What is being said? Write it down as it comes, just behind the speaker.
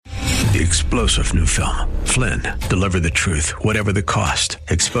the explosive new film, Flynn, Deliver the Truth, Whatever the Cost,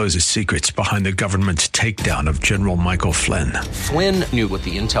 exposes secrets behind the government's takedown of General Michael Flynn. Flynn knew what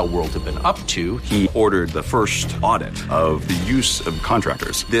the intel world had been up to. He ordered the first audit of the use of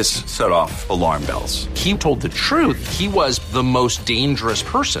contractors. This set off alarm bells. He told the truth. He was the most dangerous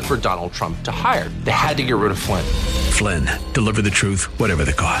person for Donald Trump to hire. They had to get rid of Flynn. Flynn, Deliver the Truth, Whatever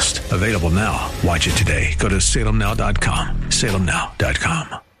the Cost. Available now. Watch it today. Go to salemnow.com.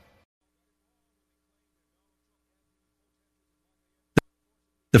 salemnow.com.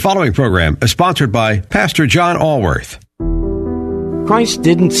 The following program is sponsored by Pastor John Allworth. Christ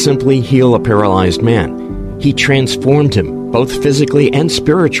didn't simply heal a paralyzed man. He transformed him, both physically and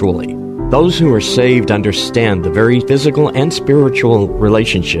spiritually. Those who are saved understand the very physical and spiritual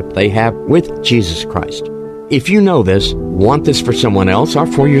relationship they have with Jesus Christ. If you know this, want this for someone else or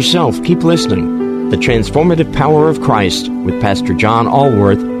for yourself, keep listening. The Transformative Power of Christ with Pastor John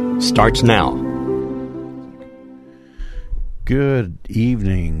Allworth starts now. Good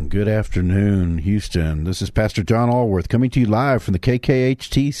evening, good afternoon, Houston. This is Pastor John Allworth coming to you live from the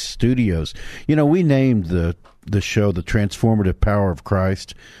KKHT studios. You know, we named the show The Transformative Power of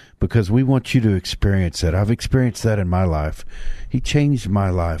Christ because we want you to experience that. I've experienced that in my life. He changed my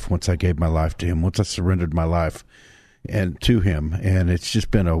life once I gave my life to Him, once I surrendered my life and to Him. And it's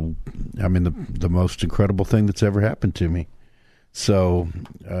just been the most incredible thing that's ever happened to me. So,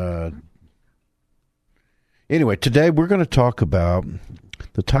 anyway, today we're going to talk about,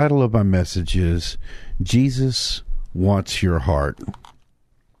 the title of my message is, Jesus Wants Your Heart.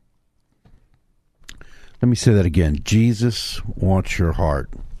 Let me say that again. Jesus wants your heart.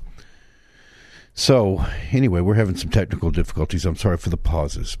 So, anyway, we're having some technical difficulties. I'm sorry for the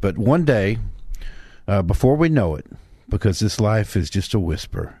pauses. But one day, before we know it, because this life is just a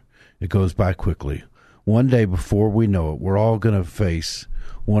whisper, it goes by quickly. One day before we know it, we're all going to face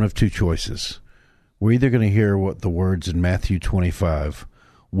one of two choices. We're either going to hear what the words in Matthew 25,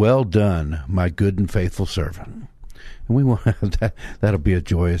 "Well done, my good and faithful servant." And we want that'll be a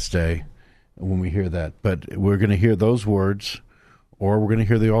joyous day when we hear that. But we're going to hear those words, or we're going to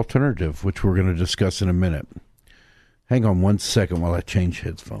hear the alternative, which we're going to discuss in a minute. Hang on one second while I change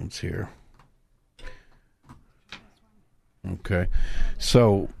headphones here. Okay.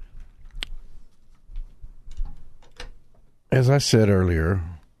 So, as I said earlier,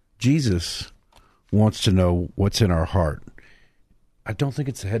 Jesus wants to know what's in our heart. I don't think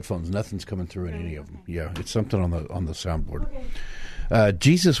it's the headphones. Nothing's coming through in any of them. Yeah, it's something on the soundboard.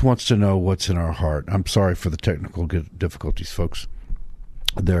 Jesus wants to know what's in our heart. I'm sorry for the technical difficulties, folks.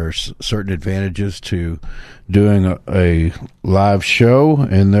 There's certain advantages to doing a live show,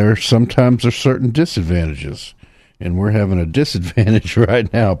 and sometimes there's certain disadvantages. And we're having a disadvantage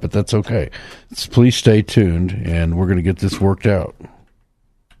right now, but that's okay. Please stay tuned, and we're going to get this worked out.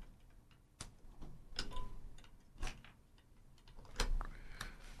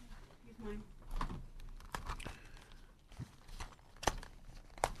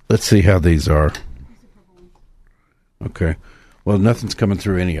 Let's see how these are. Okay. Well, nothing's coming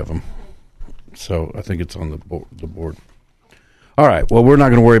through any of them. So I think it's on the board. All right. Well, we're not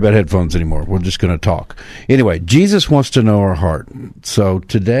going to worry about headphones anymore. We're just going to talk. Anyway, Jesus wants to know our heart. So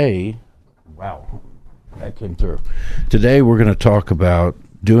today, wow, that came through. Today we're going to talk about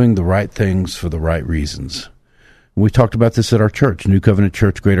doing the right things for the right reasons. We talked about this at our church, New Covenant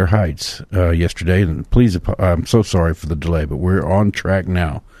Church, Greater Heights, yesterday. And please, I'm so sorry for the delay, but we're on track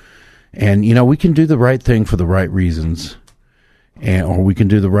now. And, you know, we can do the right thing for the right reasons, or we can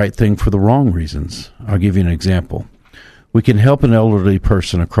do the right thing for the wrong reasons. I'll give you an example. We can help an elderly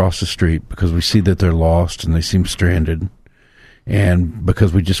person across the street because we see that they're lost and they seem stranded, and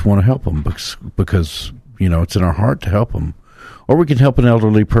because we just want to help them because, you know, it's in our heart to help them. Or we can help an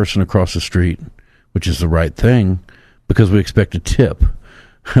elderly person across the street, which is the right thing, because we expect a tip.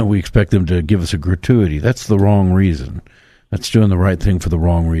 We expect them to give us a gratuity. That's the wrong reason. That's doing the right thing for the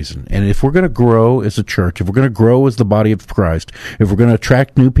wrong reason. And if we're going to grow as a church, if we're going to grow as the body of Christ, if we're going to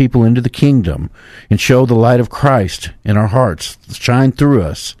attract new people into the kingdom and show the light of Christ in our hearts, shine through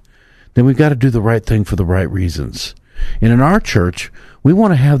us, then we've got to do the right thing for the right reasons. And in our church, we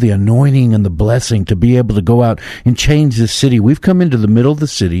want to have the anointing and the blessing to be able to go out and change this city. We've come into the middle of the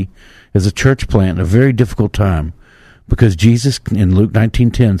city as a church plant in a very difficult time. Because Jesus in Luke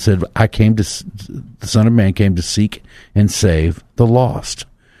 19:10 said, the Son of Man came to seek and save the lost.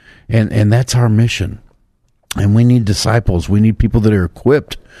 And that's our mission. And we need disciples. We need people that are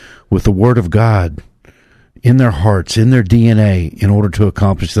equipped with the Word of God in their hearts, in their DNA, in order to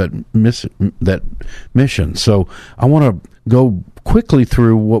accomplish that mission. So I want to go quickly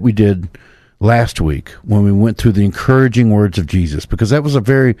through what we did last week when we went through the encouraging words of Jesus, because that was a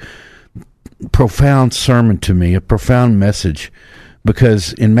very profound sermon to me, a profound message,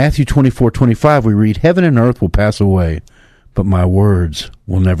 because in Matthew 24:25 we read, "Heaven and earth will pass away, but my words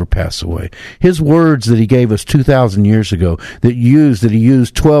will never pass away." His words that he gave us 2,000 years ago, that he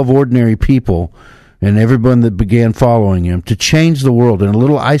used 12 ordinary people and everyone that began following him to change the world in a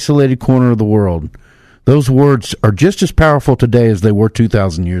little isolated corner of the world. Those words are just as powerful today as they were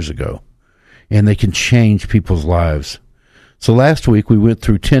 2,000 years ago, and they can change people's lives. So last week we went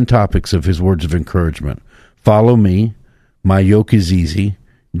through 10 topics of his words of encouragement. Follow me. My yoke is easy.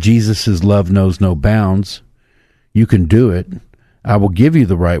 Jesus' love knows no bounds. You can do it. I will give you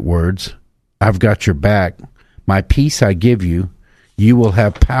the right words. I've got your back. My peace I give you. You will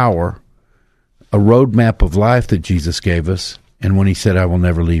have power. A roadmap of life that Jesus gave us. And when he said, I will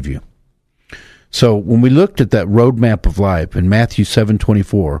never leave you. So when we looked at that roadmap of life in Matthew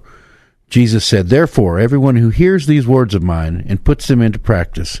 7:24, Jesus said, "Therefore, everyone who hears these words of mine and puts them into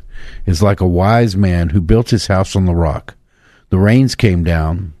practice is like a wise man who built his house on the rock. The rains came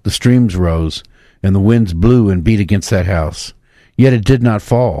down, the streams rose, and the winds blew and beat against that house. Yet it did not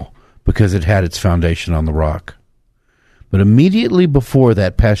fall, because it had its foundation on the rock." But immediately before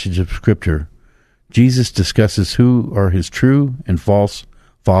that passage of Scripture, Jesus discusses who are his true and false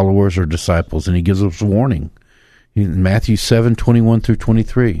followers or disciples, and he gives us a warning. In Matthew 7:21 through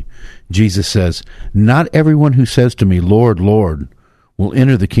 23, Jesus says, "Not everyone who says to me, 'Lord, Lord,' will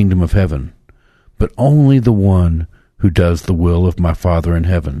enter the kingdom of heaven, but only the one who does the will of my Father in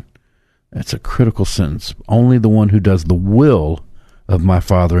heaven." That's a critical sentence. Only the one who does the will of my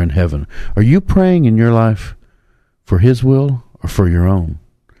Father in heaven. Are you praying in your life for his will or for your own?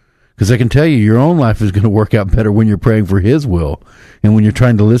 Because I can tell you, your own life is going to work out better when you're praying for his will and when you're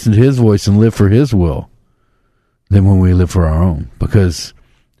trying to listen to his voice and live for his will than when we live for our own, because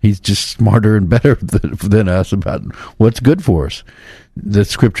he's just smarter and better than us about what's good for us. The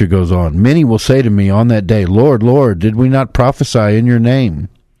Scripture goes on, "Many will say to me on that day, 'Lord, Lord, did we not prophesy in your name?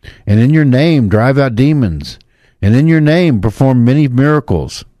 And in your name drive out demons? And in your name perform many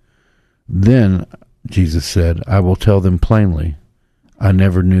miracles?' Then," Jesus said, "I will tell them plainly, I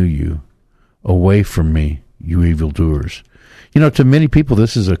never knew you. Away from me, you evildoers." You know, to many people,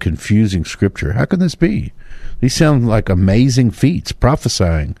 this is a confusing Scripture. How can this be? These sound like amazing feats,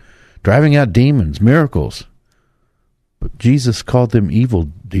 prophesying, driving out demons, miracles. But Jesus called them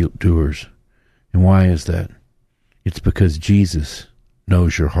evildoers. And why is that? It's because Jesus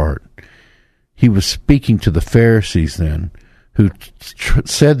knows your heart. He was speaking to the Pharisees then, who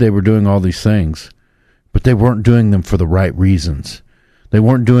said they were doing all these things, but they weren't doing them for the right reasons. They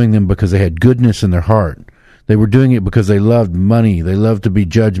weren't doing them because they had goodness in their heart. They were doing it because they loved money. They loved to be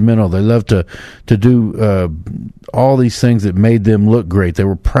judgmental. They loved to do all these things that made them look great. They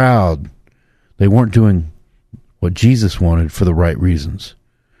were proud. They weren't doing what Jesus wanted for the right reasons.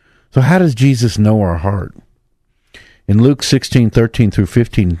 So how does Jesus know our heart? In Luke 16:13 through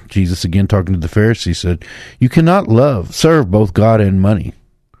 15, Jesus, again talking to the Pharisees, said, "You cannot serve both God and money."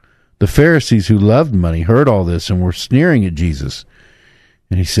 The Pharisees who loved money heard all this and were sneering at Jesus.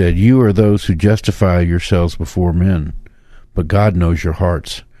 And he said, "You are those who justify yourselves before men, but God knows your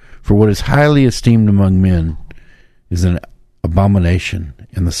hearts. For what is highly esteemed among men is an abomination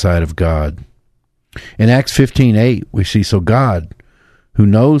in the sight of God." In Acts 15:8, we see, "So God, who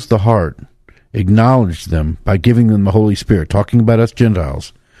knows the heart, acknowledged them by giving them the Holy Spirit," talking about us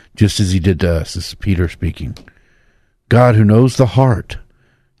Gentiles, just as he did to us. This is Peter speaking. God, who knows the heart.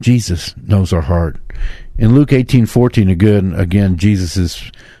 Jesus knows our heart. In Luke 18:14, again, Jesus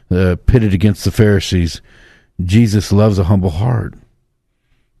is pitted against the Pharisees. Jesus loves a humble heart.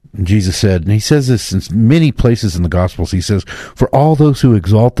 And Jesus said, and he says this in many places in the Gospels, he says, "For all those who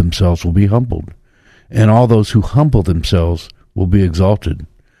exalt themselves will be humbled, and all those who humble themselves will be exalted."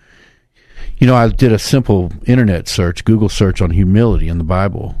 You know, I did a simple internet search, Google search on humility in the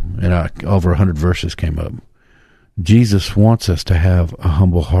Bible, and over 100 verses came up. Jesus wants us to have a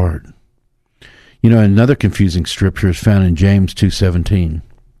humble heart. You know, another confusing scripture is found in James 2:17.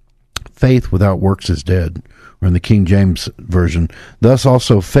 "Faith without works is dead," or in the King James Version, "Thus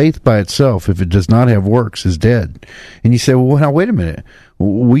also faith by itself, if it does not have works, is dead." And you say, well, now wait a minute.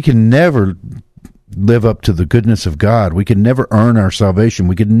 We can never live up to the goodness of God. We can never earn our salvation.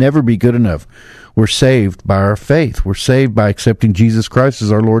 We can never be good enough. We're saved by our faith. We're saved by accepting Jesus Christ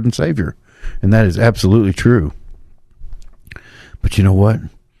as our Lord and Savior. And that is absolutely true. But you know what?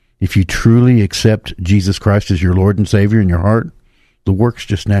 If you truly accept Jesus Christ as your Lord and Savior in your heart, the works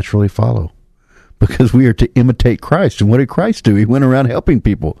just naturally follow. Because we are to imitate Christ. And what did Christ do? He went around helping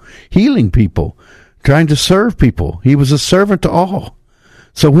people, healing people, trying to serve people. He was a servant to all.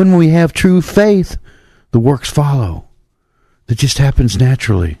 So when we have true faith, the works follow. That just happens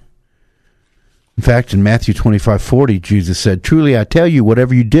naturally. In fact, in Matthew 25:40, Jesus said, "Truly I tell you,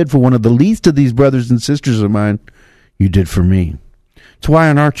 whatever you did for one of the least of these brothers and sisters of mine, you did for me." That's why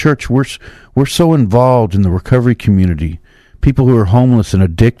in our church we're so involved in the recovery community. People who are homeless and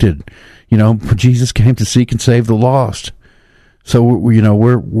addicted, Jesus came to seek and save the lost. So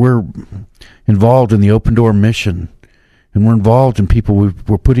we're involved in the Open Door mission, and we're involved in people.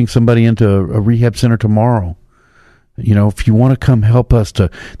 We're putting somebody into a rehab center tomorrow. If you want to come help us, there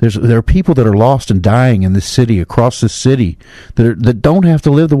are people that are lost and dying in this city, across this city, that don't have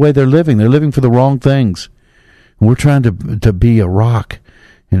to live the way they're living. They're living for the wrong things. And we're trying to be a rock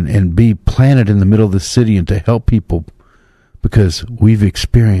and be planted in the middle of the city and to help people because we've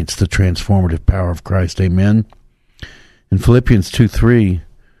experienced the transformative power of Christ. Amen. In Philippians 2:3,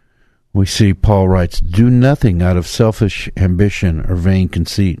 we see Paul writes, "Do nothing out of selfish ambition or vain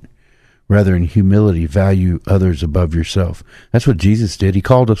conceit. Rather, in humility, value others above yourself." That's what Jesus did. He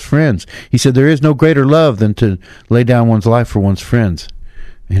called us friends. He said there is no greater love than to lay down one's life for one's friends.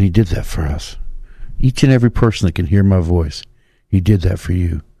 And he did that for us. Each and every person that can hear my voice, he did that for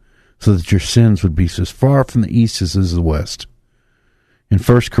you, so that your sins would be as far from the east as is the west. In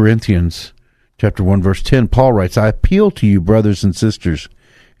 1 Corinthians chapter 1, verse 10, Paul writes, "I appeal to you, brothers and sisters,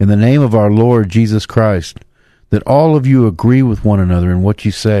 in the name of our Lord Jesus Christ, that all of you agree with one another in what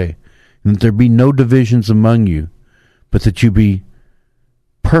you say, and that there be no divisions among you, but that you be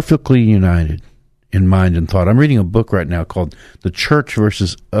perfectly united in mind and thought." I'm reading a book right now called The Church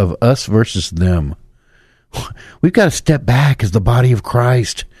of Us versus Them. We've got to step back as the body of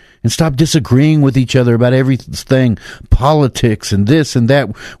Christ and stop disagreeing with each other about everything, politics and this and that.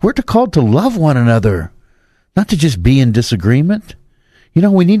 We're called to love one another, not to just be in disagreement.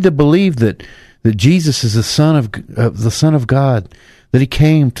 We need to believe that Jesus is the Son of God, that he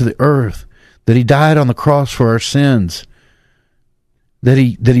came to the earth, that he died on the cross for our sins, that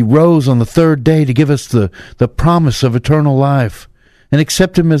he rose on the third day to give us the promise of eternal life, and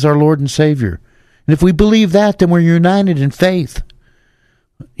accept him as our Lord and Savior. And if we believe that, then we're united in faith.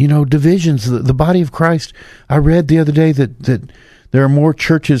 Divisions, the body of Christ. I read the other day that there are more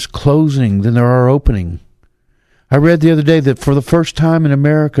churches closing than there are opening. I read the other day that for the first time in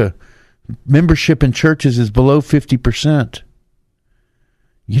America, membership in churches is below 50%.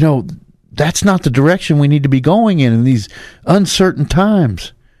 That's not the direction we need to be going in these uncertain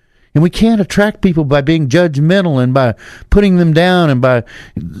times. And we can't attract people by being judgmental and by putting them down and by,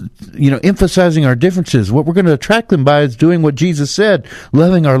 emphasizing our differences. What we're going to attract them by is doing what Jesus said,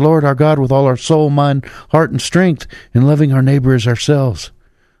 loving our Lord, our God with all our soul, mind, heart, and strength, and loving our neighbor as ourselves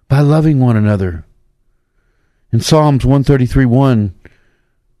by loving one another. In Psalms 133:1,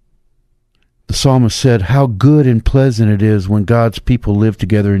 the psalmist said, "How good and pleasant it is when God's people live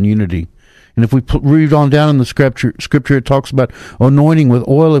together in unity." And if we read on down in the scripture, it talks about anointing with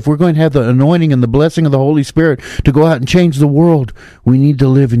oil. If we're going to have the anointing and the blessing of the Holy Spirit to go out and change the world, we need to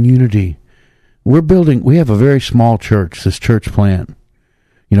live in unity. We have a very small church, this church plant.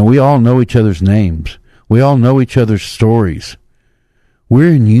 We all know each other's names. We all know each other's stories.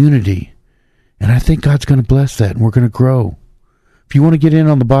 We're in unity. And I think God's going to bless that, and we're going to grow. If you want to get in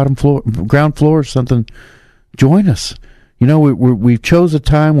on the ground floor or something, join us. We've chose a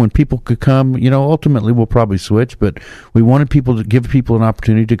time when people could come. Ultimately we'll probably switch, but we wanted to give people an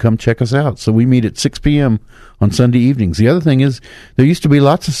opportunity to come check us out. So we meet at 6 p.m. on Sunday evenings. The other thing is there used to be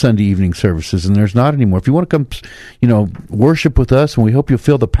lots of Sunday evening services, and there's not anymore. If you want to come, worship with us, and we hope you'll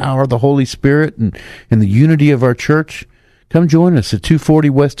feel the power of the Holy Spirit and the unity of our church, come join us at 240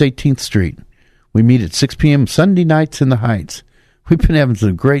 West 18th Street. We meet at 6 p.m. Sunday nights in the Heights. We've been having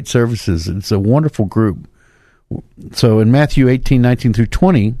some great services. It's a wonderful group. So in Matthew 18:19 through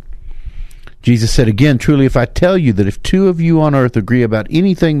 20, Jesus said again, "Truly, if I tell you that if two of you on earth agree about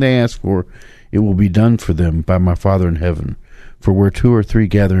anything they ask for, it will be done for them by my Father in heaven. For where 2 or 3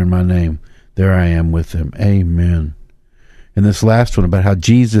 gather in my name, there I am with them." Amen. And this last one about how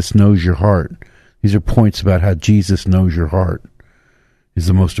Jesus knows your heart. These are points about how Jesus knows your heart is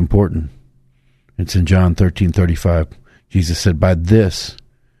the most important. It's in John 13:35. Jesus said, "By this,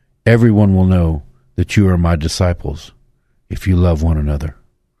 everyone will know that you are my disciples, if you love one another."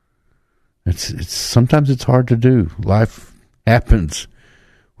 Sometimes it's hard to do. Life happens.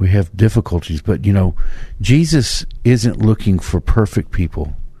 We have difficulties, but Jesus isn't looking for perfect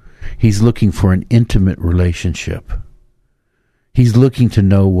people. He's looking for an intimate relationship. He's looking to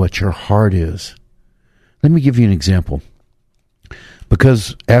know what your heart is. Let me give you an example.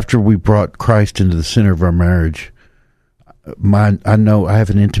 Because after we brought Christ into the center of our marriage, I know I have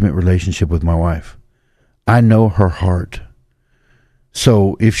an intimate relationship with my wife. I know her heart.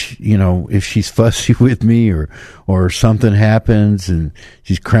 So if she's fussy with me or something happens and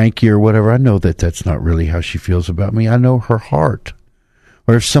she's cranky or whatever, I know that that's not really how she feels about me. I know her heart.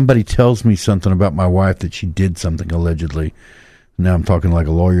 Or if somebody tells me something about my wife that she did something allegedly, now I'm talking like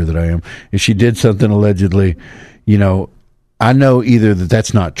a lawyer that I am. If she did something allegedly, I know either that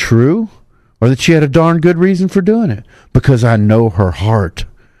that's not true or that she had a darn good reason for doing it, because I know her heart.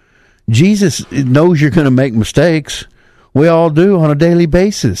 Jesus knows you're going to make mistakes. We all do on a daily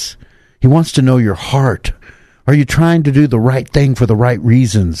basis. He wants to know your heart. Are you trying to do the right thing for the right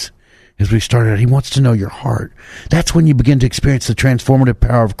reasons? As we started, he wants to know your heart. That's when you begin to experience the transformative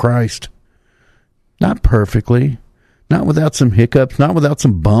power of Christ. Not perfectly, not without some hiccups, not without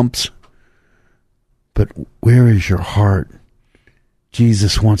some bumps. But where is your heart?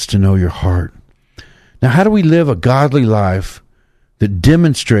 Jesus wants to know your heart. Now, how do we live a godly life that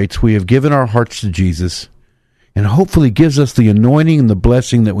demonstrates we have given our hearts to Jesus and hopefully gives us the anointing and the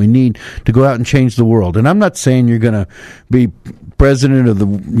blessing that we need to go out and change the world? And I'm not saying you're going to be president of the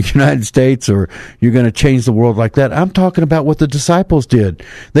United States or you're going to change the world like that. I'm talking about what the disciples did.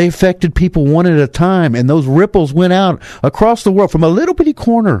 They affected people one at a time, and those ripples went out across the world from a little bitty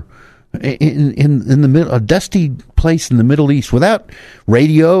corner in the middle, a dusty place in the Middle East, without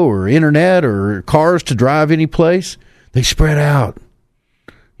radio or internet or cars to drive any place. They spread out.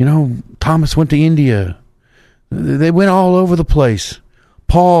 Thomas went to India. They went all over the place.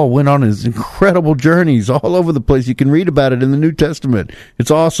 Paul went on his incredible journeys all over the place. You can read about it in the New Testament.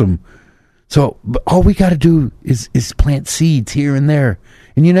 It's awesome. So all we got to do is plant seeds here and there.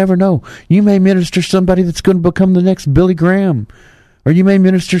 And you never know. You may minister somebody that's going to become the next Billy Graham. Or you may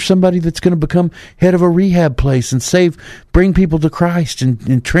minister somebody that's going to become head of a rehab place and bring people to Christ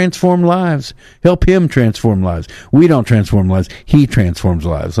and transform lives. Help him transform lives. We don't transform lives. He transforms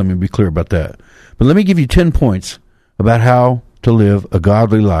lives. Let me be clear about that. But let me give you 10 points about how to live a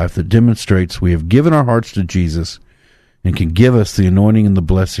godly life that demonstrates we have given our hearts to Jesus and can give us the anointing and the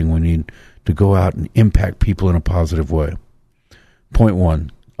blessing we need to go out and impact people in a positive way. Point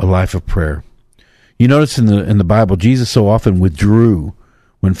 1, a life of prayer. You notice in the Bible, Jesus so often withdrew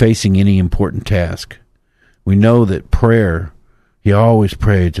when facing any important task. We know that prayer, he always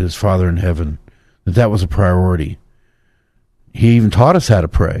prayed to his Father in heaven, that was a priority. He even taught us how to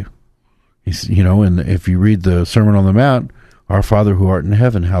pray. And if you read the Sermon on the Mount, our Father who art in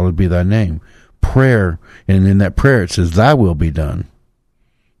heaven, hallowed be thy name. Prayer, and in that prayer it says, thy will be done.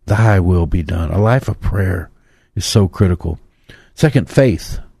 Thy will be done. A life of prayer is so critical. Second,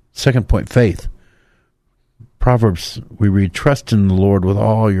 faith. Second point, faith. Proverbs, we read, trust in the Lord with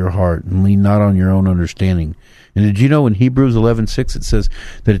all your heart and lean not on your own understanding. And did you know in Hebrews 11:6 it says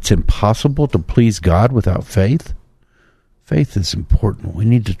that it's impossible to please God without faith? Faith is important. We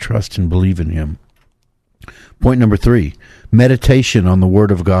need to trust and believe in him. Point number 3, meditation on the Word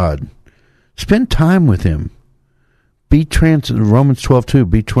of God. Spend time with him. Romans 12:2,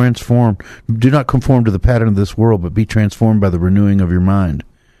 be transformed. Do not conform to the pattern of this world, but be transformed by the renewing of your mind.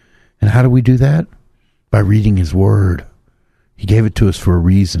 And how do we do that? By reading his Word. He gave it to us for a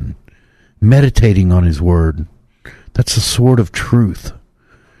reason. Meditating on his Word. That's the sword of truth.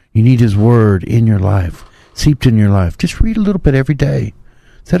 You need his Word in your life, seeped in your life. Just read a little bit every day.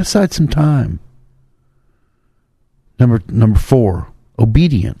 Set aside some time. Number 4,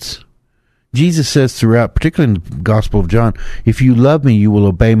 obedience. Jesus says throughout, particularly in the Gospel of John, if you love me, you will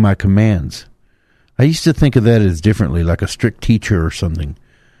obey my commands. I used to think of that as differently, like a strict teacher or something.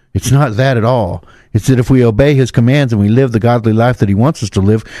 It's not that at all. It's that if we obey his commands and we live the godly life that he wants us to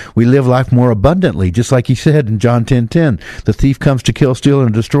live, we live life more abundantly, just like he said in John 10:10. The thief comes to kill, steal,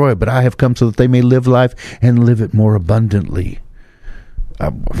 and destroy, but I have come so that they may live life and live it more abundantly.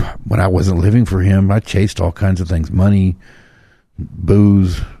 When I wasn't living for him, I chased all kinds of things, money,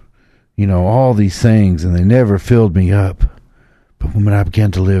 booze, all these things, and they never filled me up. But when I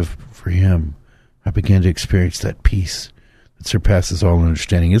began to live for him, I began to experience that peace that surpasses all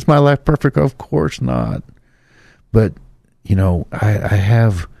understanding. Is my life perfect? Of course not. But, I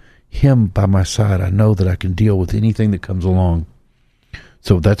have him by my side. I know that I can deal with anything that comes along.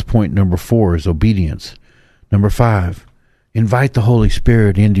 So that's point number 4 is obedience. Number 5, invite the Holy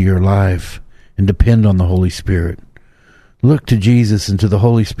Spirit into your life and depend on the Holy Spirit. Look to Jesus and to the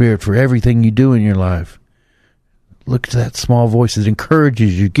Holy Spirit for everything you do in your life. Look to that small voice that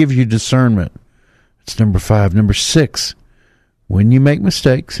encourages you, gives you discernment. That's number 5. Number 6, when you make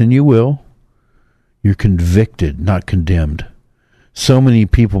mistakes, and you will, you're convicted, not condemned. So many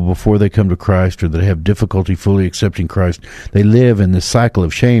people before they come to Christ or that have difficulty fully accepting Christ, they live in this cycle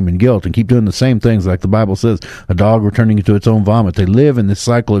of shame and guilt and keep doing the same things like the Bible says, a dog returning into its own vomit. They live in this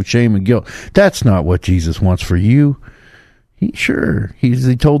cycle of shame and guilt. That's not what Jesus wants for you.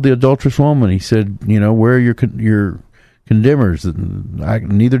 He told the adulterous woman, he said, where are your condemners?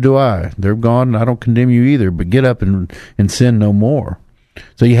 Neither do I. They're gone, and I don't condemn you either, but get up and sin no more.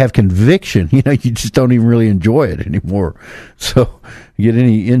 So you have conviction. You just don't even really enjoy it anymore. So you get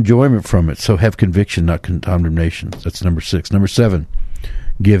any enjoyment from it. So have conviction, not condemnation. That's number 6. Number 7,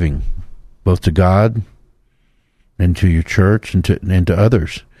 giving, both to God and to your church and to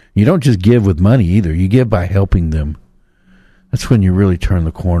others. You don't just give with money either. You give by helping them. That's when you really turn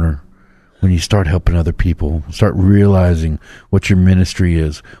the corner. When you start helping other people, start realizing what your ministry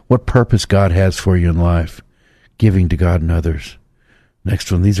is, what purpose God has for you in life, giving to God and others.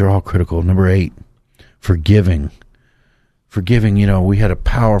 Next one, these are all critical. Number 8, forgiving. Forgiving, we have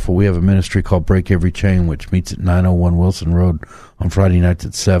a ministry called Break Every Chain, which meets at 901 Wilson Road on Friday nights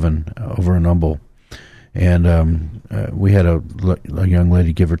at 7 over in Humble. And we had a young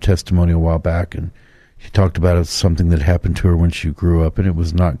lady give her testimony a while back, and she talked about something that happened to her when she grew up, and it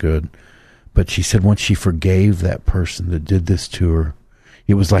was not good. But she said once she forgave that person that did this to her,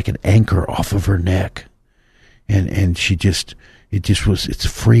 it was like an anchor off of her neck. And it's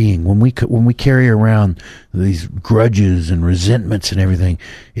freeing. When we carry around these grudges and resentments and everything,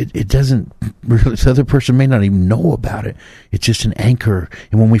 it doesn't really, the other person may not even know about it. It's just an anchor.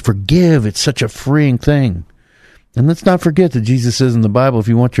 And when we forgive, it's such a freeing thing. And let's not forget that Jesus says in the Bible, if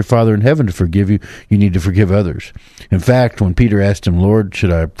you want your Father in heaven to forgive you, you need to forgive others. In fact, when Peter asked him, Lord,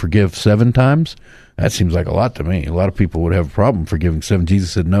 should I forgive 7 times? That seems like a lot to me. A lot of people would have a problem forgiving 7.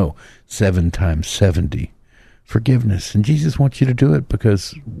 Jesus said, no, 7 times 70. Forgiveness. And Jesus wants you to do it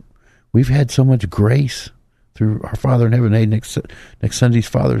because we've had so much grace through our Father in heaven. Hey, next Sunday's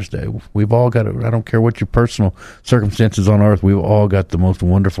Father's Day. We've all got I don't care what your personal circumstances on earth, we've all got the most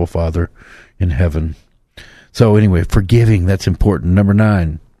wonderful Father in heaven. So anyway, forgiving, that's important. Number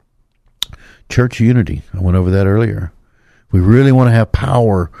 9, church unity. I went over that earlier. We really want to have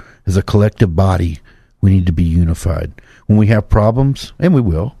power as a collective body. We need to be unified. When we have problems, and we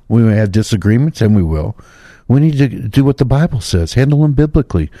will, when we have disagreements, and we will, we need to do what the Bible says. Handle them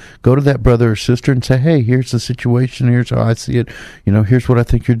biblically. Go to that brother or sister and say, hey, here's the situation. Here's how I see it. Here's what I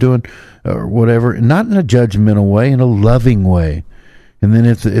think you're doing, or whatever. Not in a judgmental way, in a loving way. And then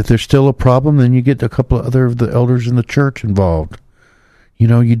if there's still a problem, then you get a couple of other of the elders in the church involved.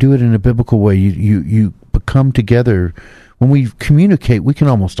 You do it in a biblical way. You come together. When we communicate, we can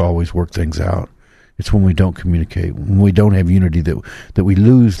almost always work things out. It's when we don't communicate, when we don't have unity, that we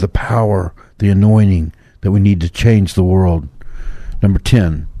lose the power, the anointing that we need to change the world. Number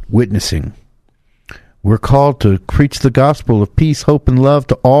 10, witnessing. We're called to preach the gospel of peace, hope, and love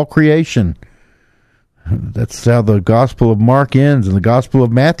to all creation. That's how the Gospel of Mark ends, and the Gospel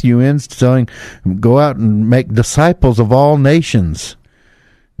of Matthew ends, telling, go out and make disciples of all nations.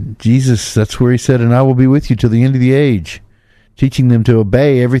 Jesus, that's where he said, and I will be with you to the end of the age, teaching them to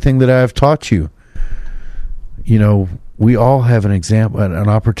obey everything that I have taught you. We all have an example, an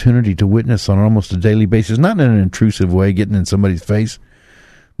opportunity to witness on almost a daily basis, not in an intrusive way, getting in somebody's face.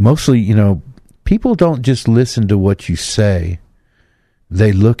 Mostly, people don't just listen to what you say.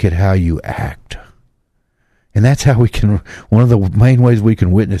 They look at how you act. And that's how one of the main ways we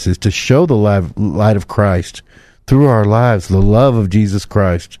can witness is to show the light of Christ through our lives, the love of Jesus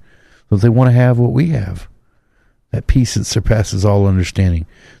Christ, so they want to have what we have, that peace that surpasses all understanding.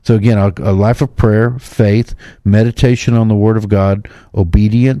 So again, a life of prayer, faith, meditation on the Word of God,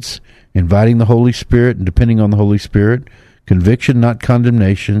 obedience, inviting the Holy Spirit and depending on the Holy Spirit, conviction, not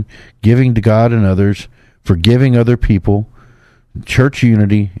condemnation, giving to God and others, forgiving other people, church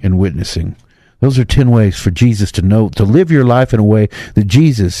unity, and witnessing. Those are 10 ways for Jesus to live your life in a way that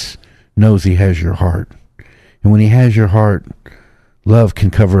Jesus knows he has your heart. And when he has your heart, love can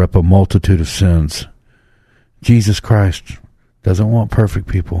cover up a multitude of sins. Jesus Christ doesn't want perfect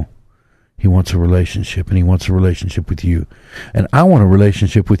people. He wants a relationship, and he wants a relationship with you. And I want a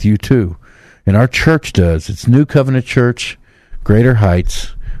relationship with you too. And our church does. It's New Covenant Church, Greater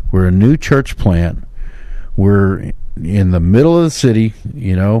Heights. We're a new church plant. We're in the middle of the city.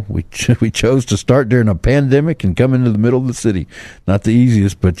 We chose to start during a pandemic and come into the middle of the city. Not the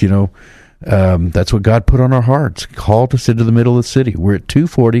easiest, but that's what God put on our hearts. Called us into the middle of the city. We're at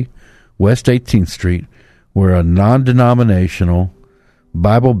 240 West 18th Street. We're a non-denominational,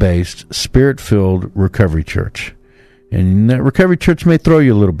 Bible-based, Spirit-filled recovery church. And that recovery church may throw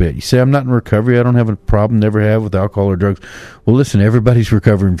you a little bit. You say, I'm not in recovery. I don't have a problem, never have, with alcohol or drugs. Well, listen, everybody's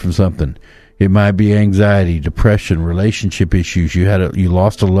recovering from something. It might be anxiety, depression, relationship issues. You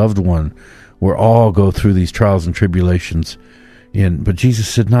lost a loved one. We all go through these trials and tribulations. But Jesus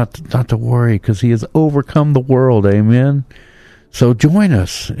said not to worry, because he has overcome the world. Amen. So join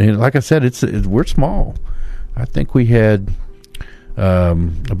us. And like I said, we're small. I think we had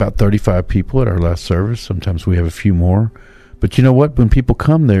about 35 people at our last service. Sometimes we have a few more. But you know what? When people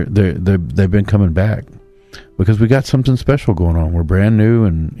come, they've been coming back because we got something special going on. We're brand new,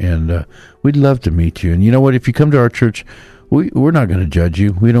 and we'd love to meet you. And you know what? If you come to our church, we're not going to judge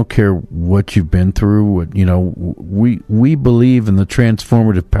you. We don't care what you've been through. We believe in the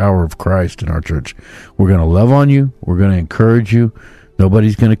transformative power of Christ in our church. We're going to love on you. We're going to encourage you.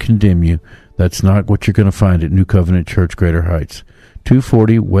 Nobody's going to condemn you. That's not what you're going to find at New Covenant Church, Greater Heights.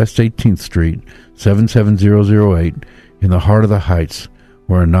 240 West 18th Street, 77008, in the heart of the Heights.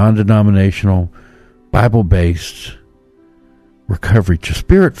 We're a non-denominational, Bible-based recovery church,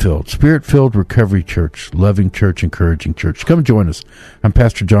 spirit-filled recovery church, loving church, encouraging church. Come join us. I'm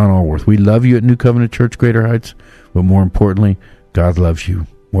Pastor John Allworth. We love you at New Covenant Church, Greater Heights, but more importantly, God loves you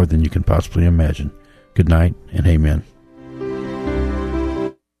more than you can possibly imagine. Good night and amen.